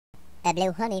A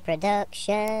Blue Honey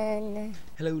production.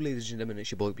 Hello ladies and gentlemen, it's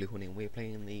your boy Blue Honey and we're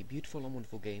playing the beautiful and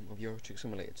wonderful game of Euro Truck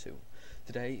Simulator 2.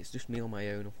 Today it's just me on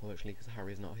my own, unfortunately, because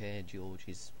Harry's not here. George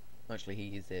is... actually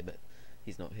he is here, but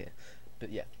he's not here.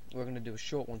 But yeah, we're going to do a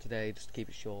short one today, just to keep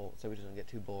it short, so it doesn't get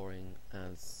too boring,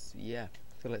 as... yeah,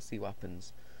 so let's see what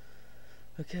happens.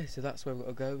 Okay, so that's where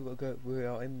we've got to go. We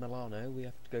are in Milano, we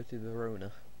have to go to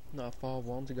Verona. Not a far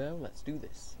one to go, let's do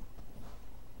this.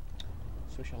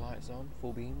 Switch our lights on,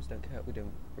 full beams, don't care what we do.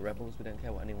 We're rebels, we don't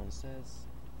care what anyone says.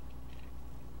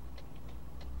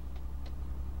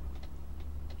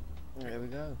 There we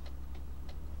go.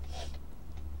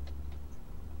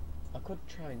 I could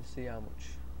try and see how much...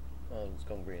 oh, it's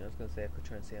gone green. I was going to say I could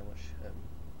try and see how much...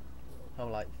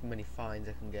 how many fines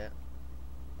I can get.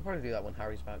 I'll probably do that when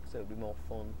Harry's back, so it'll be more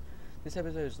fun. This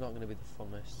episode is not going to be the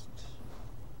funnest.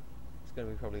 It's going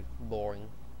to be probably boring.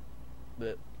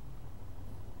 But...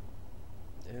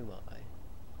 who am I?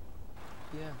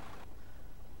 Yeah.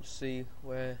 Just see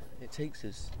where it takes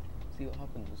us. See what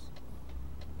happens.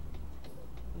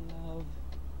 Love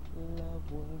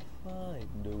will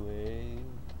find a way.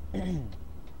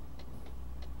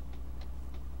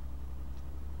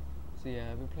 So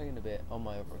yeah, I've been playing a bit on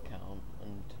my other account,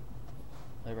 and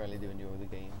I really do enjoy the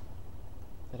game.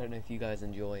 I don't know if you guys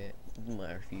enjoy it. It doesn't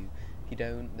matter if you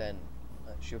don't, then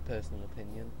that's your personal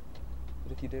opinion.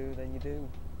 But if you do, then you do.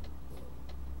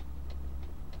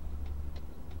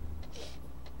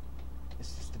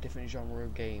 It's just a different genre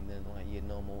of game than like your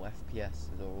normal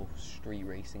FPSs or street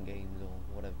racing games or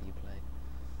whatever you play.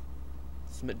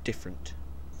 Something different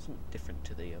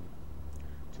to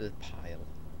the pile.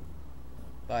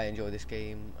 But I enjoy this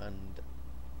game, and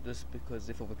just because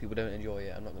if other people don't enjoy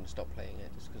it, I'm not going to stop playing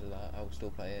it. Just because of that, I will still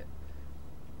play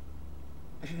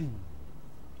it.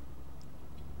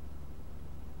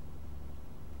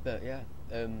 But yeah,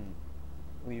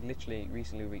 we literally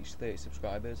recently reached 30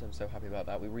 subscribers. I'm so happy about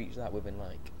that. We reached that within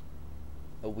like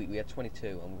a week. We had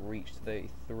 22 and we reached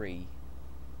 33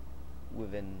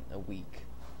 within a week,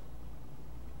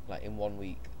 like in 1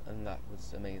 week, and that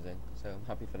was amazing. So I'm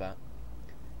happy for that.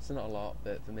 It's not a lot,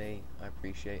 but for me, I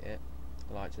appreciate it.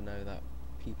 I like to know that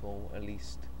people at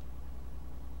least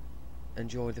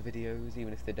enjoy the videos,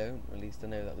 even if they don't. At least I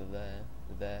know that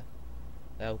they're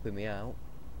helping me out.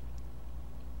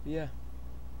 But yeah.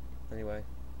 Anyway,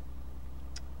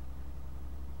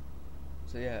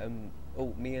 so yeah,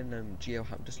 me and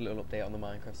Geohammer, just a little update on the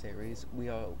Minecraft series.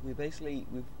 We've basically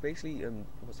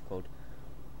what's it called?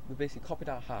 We basically copied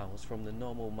our house from the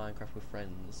normal Minecraft with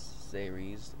Friends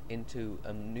series into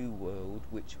a new world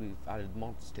which we've added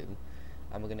mods to,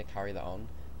 and we're going to carry that on.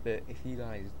 But if you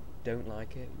guys don't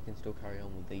like it, we can still carry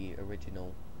on with the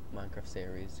original Minecraft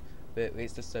series. But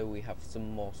it's just so we have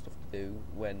some more stuff to do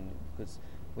because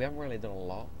we haven't really done a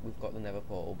lot. We've got the Nether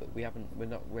portal, but we've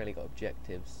not really got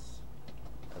objectives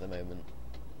at the moment.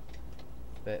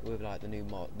 But with like the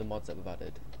mods that we've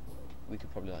added, we could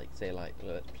probably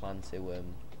let's plan to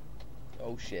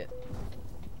oh shit.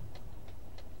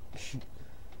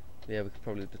 Yeah, we could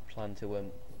probably just plan to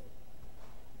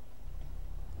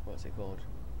what's it called?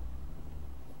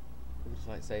 We could just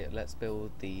like say let's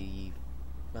build the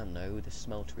the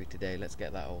smeltery today. Let's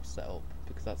get that all set up,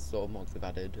 because that's sort of mods we've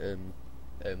added.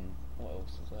 What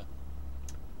else is there?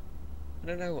 I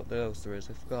don't know what else there is.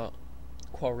 We've got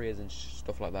quarries and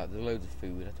stuff like that. There's loads of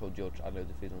food. I told George I had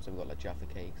loads of food. So we've got like Jaffa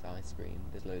cakes, ice cream.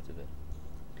 There's loads of it.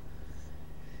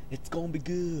 It's gonna be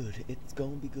good. It's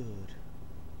gonna be good.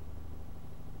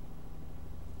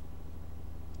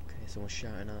 Okay, someone's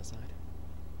shouting outside.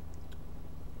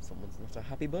 Someone's not a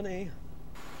happy bunny.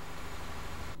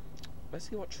 Let's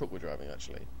see what truck we're driving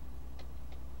actually.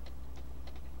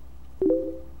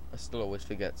 I still always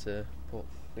forget to put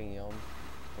thingy on.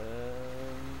 We're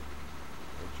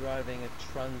driving a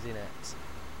Transinet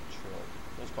truck.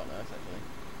 That's quite nice actually.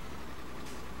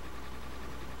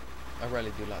 I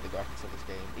really do like the graphics of this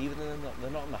game, even though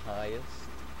they're not on the highest.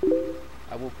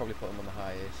 I will probably put them on the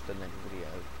highest for the next video,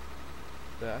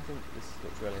 but I think this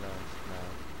looks really nice now.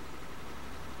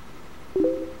 Oh,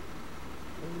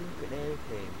 look at an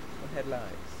airplane. No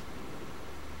headlights.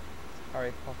 It's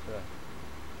Harry Potter.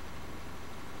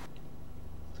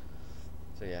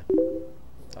 So yeah,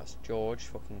 that's George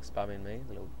fucking spamming me,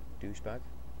 the little douchebag.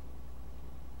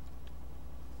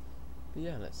 But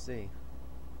yeah, let's see.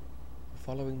 We're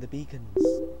following the beacons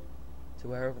to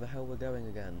wherever the hell we're going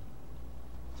again.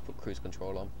 Let's put cruise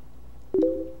control on.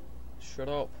 Shut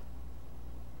up.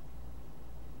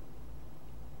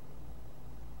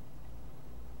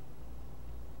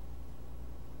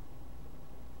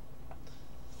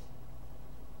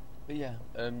 But yeah,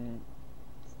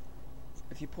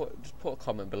 if you just put a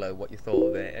comment below what you thought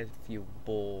of it. If you're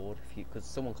bored, because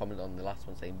someone commented on the last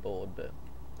one saying bored, but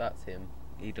that's him.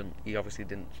 He obviously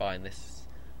didn't find this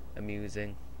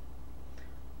amusing.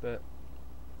 But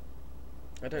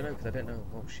I don't know, because I don't know.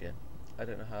 Oh shit! I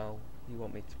don't know how you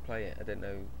want me to play it. I don't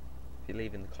know. If you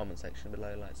leave in the comment section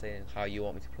below, like saying how you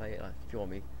want me to play it, like if you want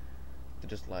me to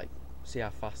just like see how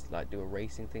fast, like do a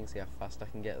racing thing, see how fast I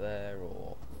can get there,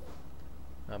 or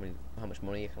how much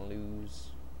money you can lose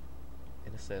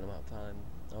in a certain amount of time,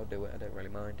 I'll do it. I don't really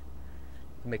mind.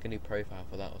 I can make a new profile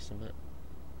for that or something.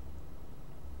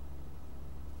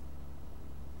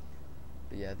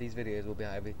 But yeah, these videos will be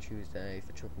out every Tuesday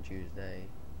for Trucking Tuesday.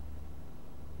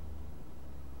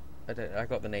 I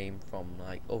got the name from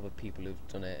like other people who've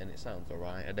done it, and it sounds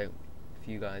alright. If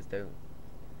you guys don't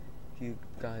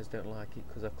like it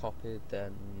because I've copied,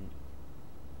 then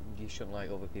you shouldn't like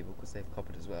other people because they've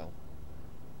copied as well.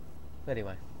 But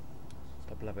anyway,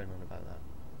 stop blabbering on about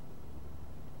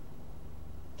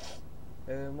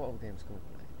that. What other games can we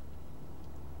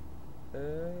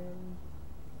play?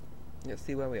 Let's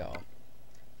see where we are.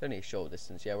 It's only a short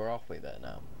distance. Yeah, we're halfway there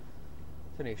now.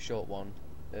 It's only a short one.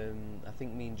 I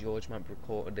think me and George might be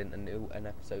recording an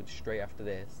episode straight after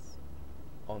this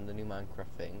on the new Minecraft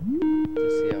thing to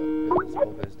see how it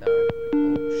all goes down.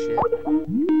 Oh shit!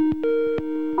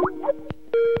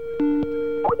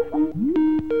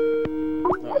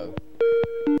 Uh-oh.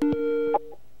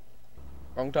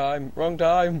 Wrong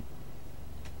time.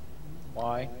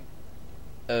 Why?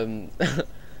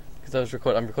 Because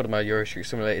I'm recording my Euro Truck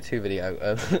Simulator 2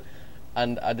 video.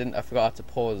 And I forgot how to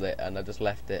pause it, and I just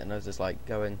left it, and I was just like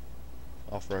going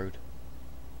off-road.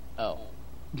 Oh.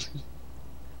 So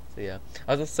yeah,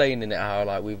 I was just saying in it how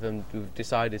like we've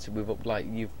decided to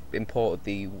you've imported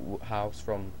the house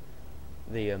from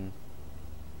the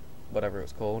whatever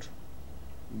it's called.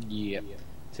 Yep.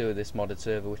 To this modded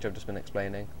server, which I've just been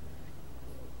explaining.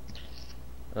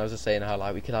 And I was just saying how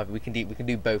like we can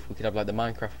do both. We could have like the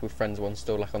Minecraft with friends one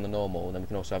still like on the normal, and then we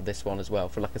can also have this one as well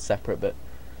for like a separate bit.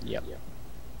 Yep.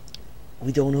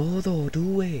 We don't know though, do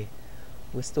we?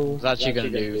 We're still... I was actually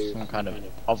going to do some kind of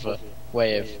other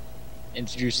way of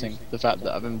introducing the fact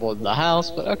that I've been bored of the house,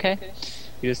 but okay.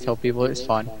 You just tell people it's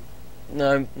fine.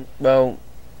 No, well,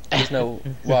 there's no...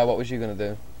 Why, what was you going to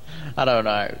do? I don't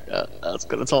know. I was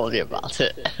going to tell you about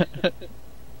it.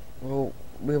 Well,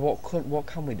 what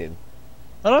can we do?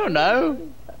 I don't know.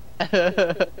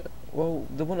 Well,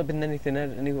 there wouldn't have been anything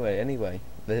anyway.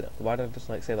 Why did I just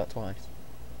like say that twice?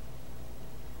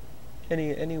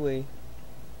 Anyway.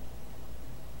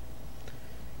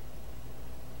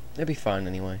 It'll be fine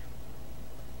anyway.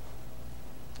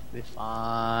 It'll be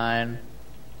fine.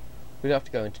 We don't have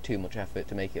to go into too much effort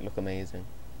to make it look amazing.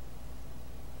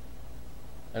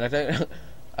 And I don't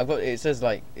it says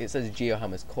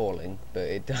Geohammer's calling, but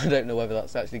I don't know whether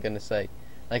that's actually going to say,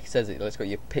 like it says it's got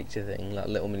your picture thing, like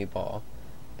little mini bar,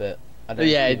 but I don't.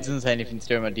 Yeah, it doesn't say anything to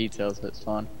do with my details, so it's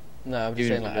fine. No, I'm just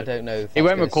saying, like, I don't know if it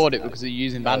won't record it because you're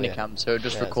using Bandicam, so it'll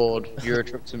just record Euro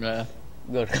Truck Simulator.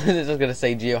 Good, because it's just going to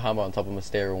say Geohammer on top of my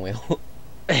steering wheel.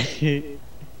 You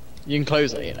can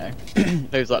close it, you know.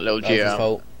 Close that little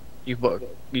Geo. You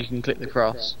can click the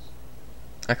cross.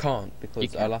 I can't,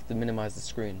 because I'll have to minimise the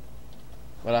screen.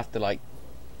 I'll have to, like,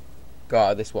 go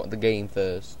out of the game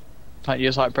first. Can't you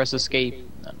just, like, press escape?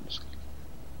 And then just...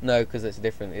 No, because it's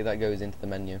different. That goes into the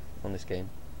menu on this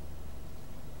game.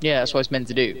 Yeah, that's what it's meant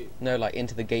to do. No, like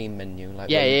into the game menu.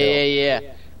 Like yeah.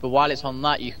 But while it's on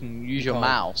that, you can use your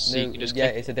mouse. So you can just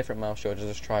click. It's a different mouse shot. I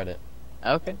just tried it.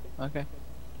 Okay.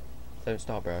 Don't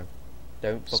start, bro.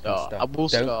 Don't fucking start. I will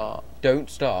start. Don't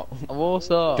start. I will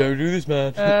start. Don't do this,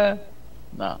 man.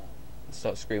 Nah.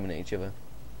 Start screaming at each other.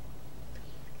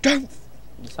 Don't.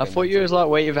 I thought you was like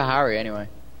waiting for Harry anyway.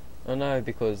 Oh no,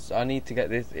 because I need to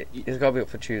get this. It's got to be up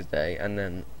for Tuesday, and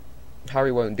then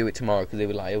Harry won't do it tomorrow because he'll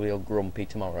be all grumpy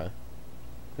tomorrow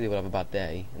because he will have a bad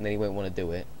day, and then he won't want to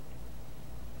do it.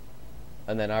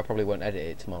 And then I probably won't edit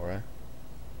it tomorrow.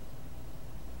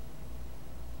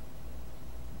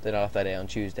 Then I'll have to edit it on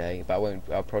Tuesday, but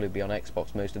I'll probably be on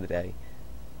Xbox most of the day.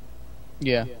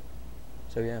 Yeah.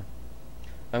 So yeah,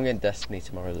 I'm getting Destiny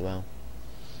tomorrow as well.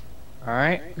 All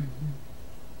right.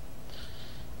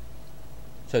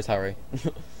 So's Harry. Wait,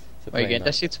 you getting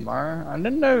Destiny tomorrow? I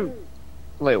didn't know.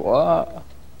 Wait, what?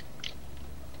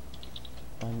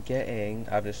 I'll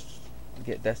just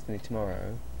get Destiny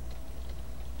tomorrow.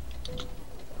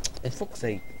 For fuck's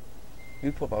sake.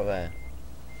 Who put that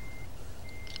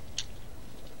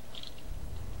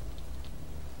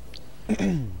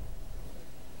there?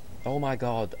 Oh my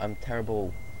god, I'm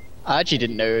terrible. I actually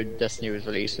didn't know Destiny was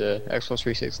released for Xbox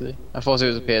 360. I thought it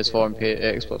was a PS4 and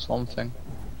Xbox One thing.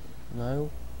 No.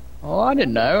 Oh, I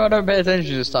didn't know. I don't pay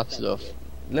attention to stuff.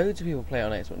 Loads of people play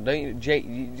on Xbox. Don't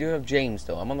you? You have James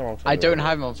still. I'm on the wrong side. I don't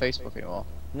have him on Facebook anymore.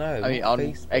 No, I mean, on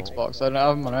Facebook. Xbox. I don't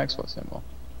have him on Xbox anymore.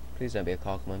 Please don't be a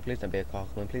Carkman. Please don't be a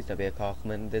Carkman. Please don't be a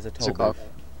Carkman. There's a It's a toll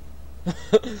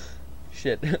booth.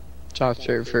 Shit. Drive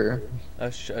straight through.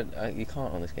 You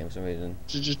can't on this game for some reason.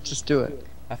 Just do it.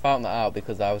 I found that out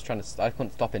because I was trying to. I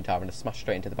couldn't stop in time and I smashed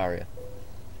straight into the barrier.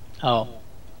 Oh.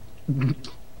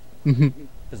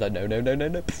 It's like no.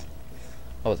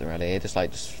 I wasn't really. I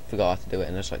just forgot how to do it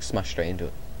and I just like smashed straight into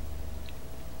it.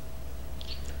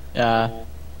 Yeah.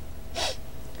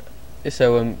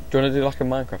 So do you want to do like a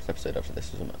Minecraft episode after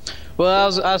this or something?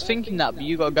 Well, I was thinking that, but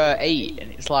you got to go at 8,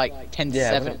 and it's like 10 to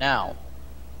 7 now.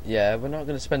 Yeah, we're not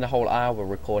going to spend a whole hour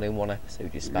recording one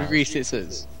episode. You spam.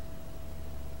 Resistors.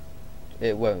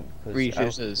 It won't.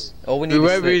 Resistors. All we need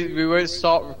We won't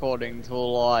start recording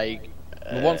until like.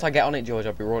 Once I get on it, George,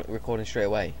 I'll be recording straight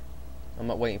away. I'm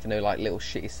not waiting for no like little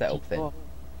shitty setup thing.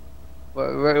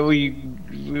 We're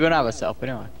gonna have a setup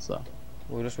anyway, so.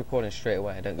 We're just recording straight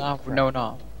away. I don't. No, we're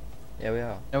not. Yeah, we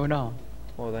are. No, we're not.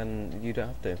 Well, then you don't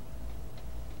have to.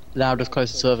 Now just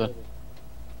close the server.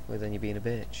 Well, then you're being a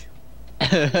bitch.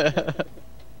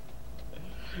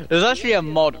 There's actually a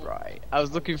mod, right? I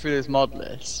was looking through this mod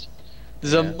list.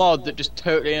 There's a mod that just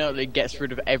totally and utterly gets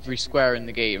rid of every square in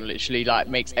the game. Literally, like,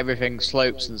 makes everything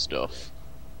slopes and stuff.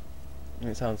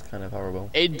 It sounds kind of horrible.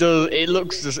 It does. It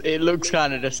looks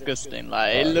kind of disgusting.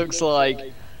 Like, it looks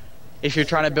like if you're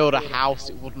trying to build a house,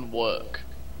 it wouldn't work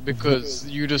because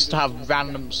you just have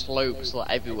random slopes like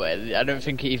everywhere. I don't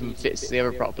think it even fits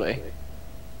together properly.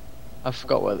 I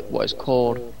forgot what it's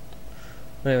called.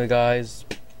 Anyway, guys,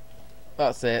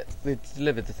 that's it. We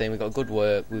delivered the thing. We got good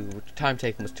work. Time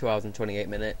taken was 2 hours and 28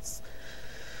 minutes.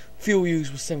 Fuel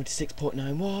use was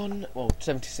 76.91, well,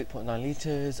 76.9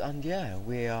 litres, and yeah,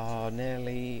 we are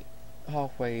nearly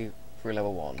halfway through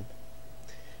level 1.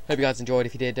 Hope you guys enjoyed.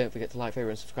 If you did, don't forget to like,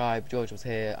 favourite and subscribe. George was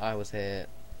here, I was here,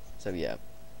 so yeah.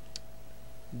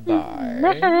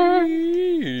 Bye.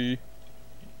 I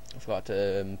forgot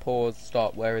to pause,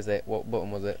 stop, where is it? What button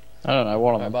was it? I don't know.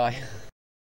 One of them. Bye.